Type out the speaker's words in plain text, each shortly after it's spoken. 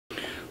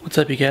What's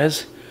up, you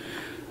guys?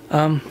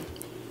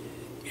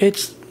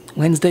 It's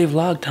Wednesday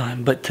vlog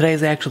time, but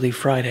today's actually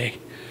Friday.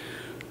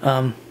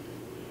 I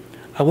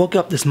woke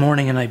up this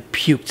morning and I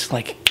puked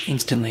like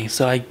instantly,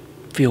 so I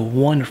feel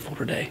wonderful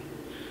today.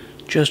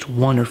 Just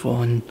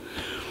wonderful, and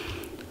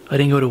I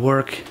didn't go to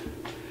work,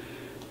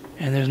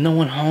 and there's no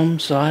one home,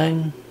 so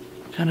I'm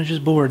kind of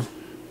just bored.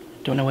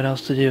 Don't know what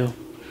else to do.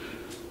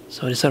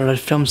 So I decided I'd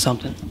film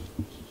something.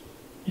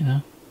 You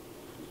know?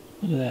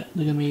 Look at that.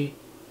 Look at me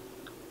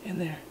in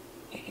there.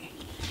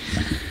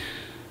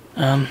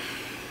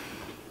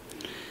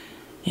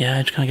 Yeah,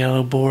 I just kind of got a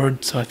little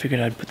bored, so I figured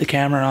I'd put the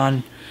camera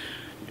on,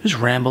 just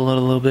ramble a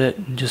little bit,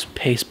 and just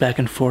pace back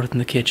and forth in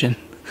the kitchen.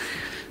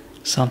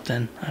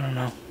 Something, I don't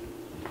know.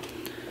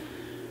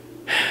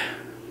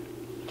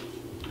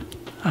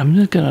 I'm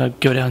just gonna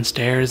go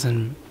downstairs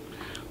and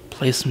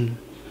play some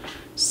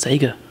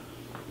Sega.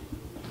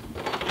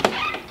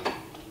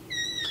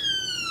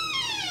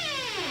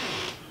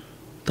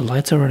 The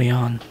light's already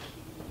on.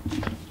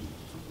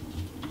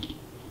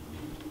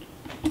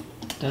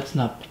 That's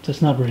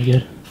not very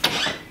good.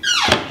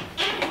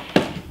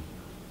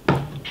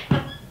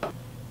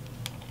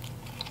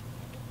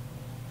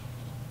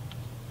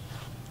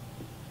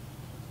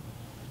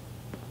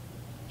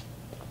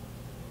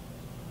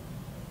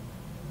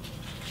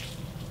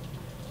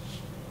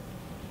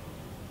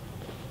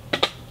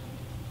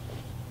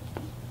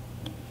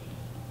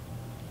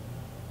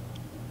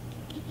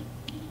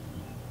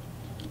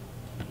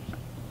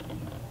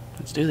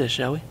 Let's do this,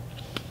 shall we?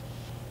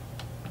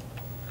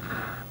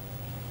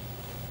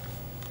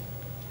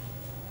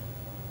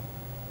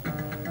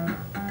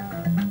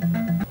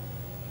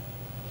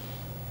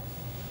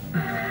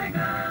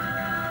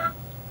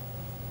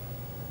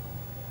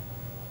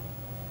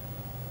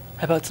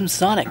 How about some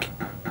Sonic?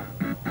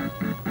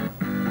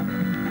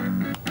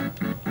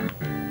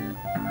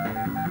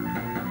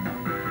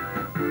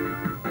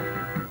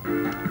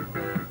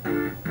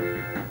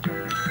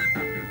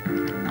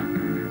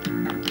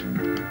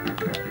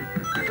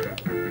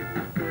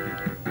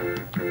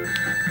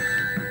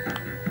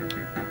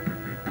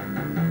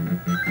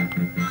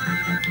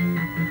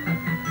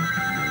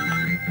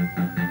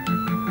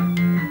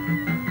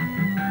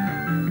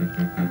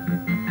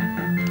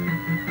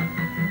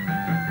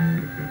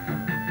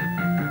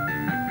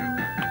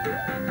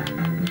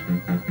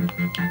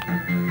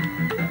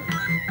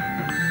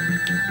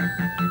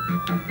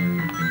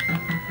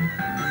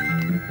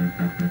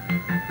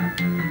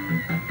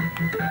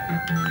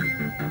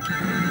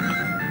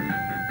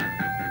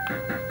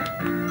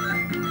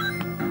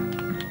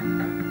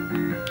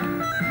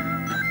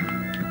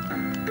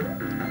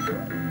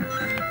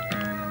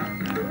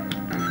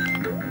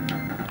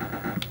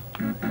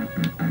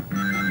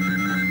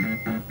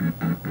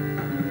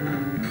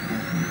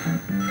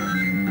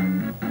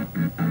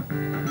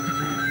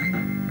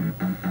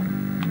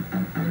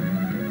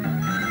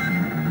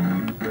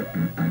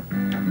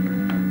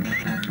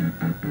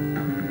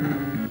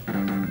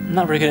 I'm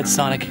not very good at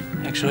Sonic,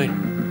 actually.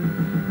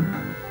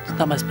 It's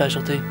not my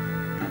specialty.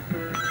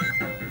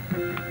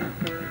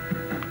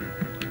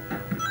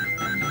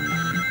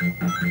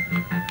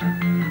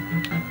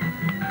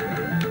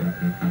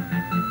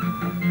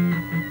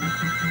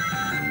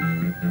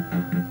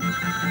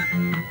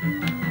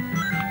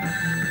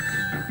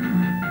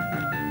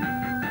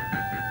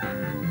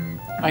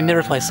 I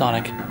never play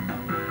Sonic.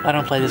 I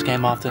don't play this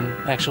game often,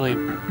 actually.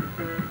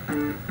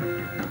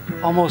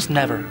 Almost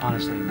never,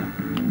 honestly.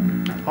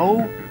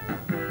 Oh!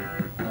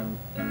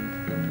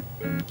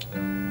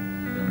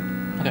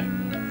 Okay,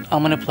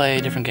 I'm gonna play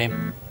a different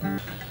game.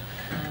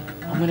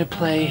 I'm gonna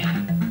play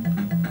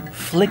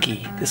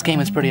Flicky. This game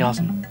is pretty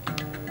awesome.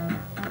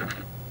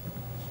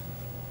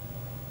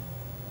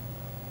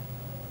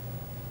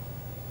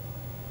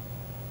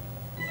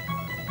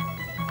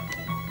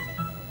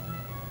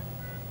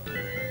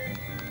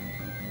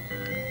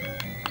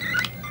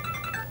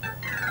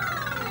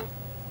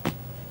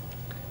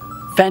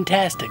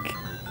 Fantastic!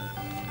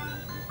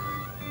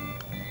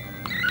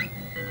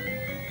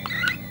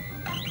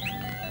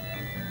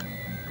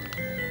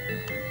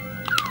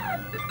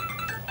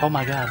 Oh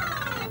my god.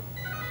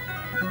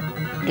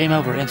 Game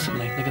over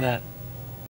instantly. Look at that.